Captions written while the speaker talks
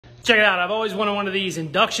Check it out, I've always wanted one of these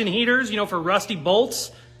induction heaters, you know, for rusty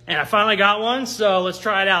bolts. And I finally got one, so let's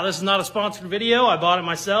try it out. This is not a sponsored video. I bought it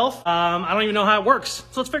myself. I don't even know how it works,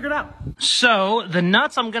 so let's figure it out. So the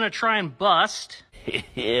nuts I'm gonna try and bust.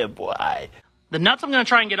 Yeah, boy. The nuts I'm gonna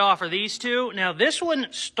try and get off are these two. Now this one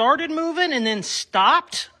started moving and then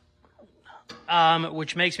stopped,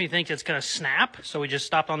 which makes me think it's gonna snap. So we just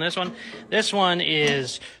stopped on this one. This one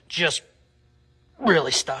is just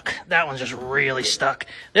really stuck. That one's just really stuck.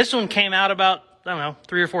 This one came out about, I don't know,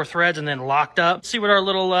 3 or 4 threads and then locked up. Let's see what our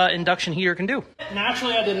little induction heater can do.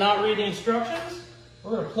 Naturally, I did not read the instructions.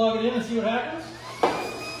 We're gonna plug it in and see what happens.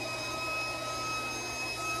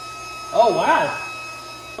 Oh, wow.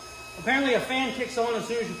 Apparently a fan kicks on as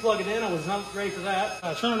soon as you plug it in. I was not ready for that.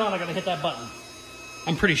 Turn it on, I gotta hit that button.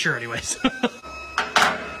 I'm pretty sure anyways. I'm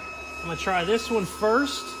gonna try this one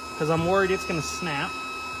first, because I'm worried it's gonna snap.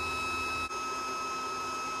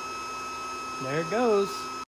 There it goes.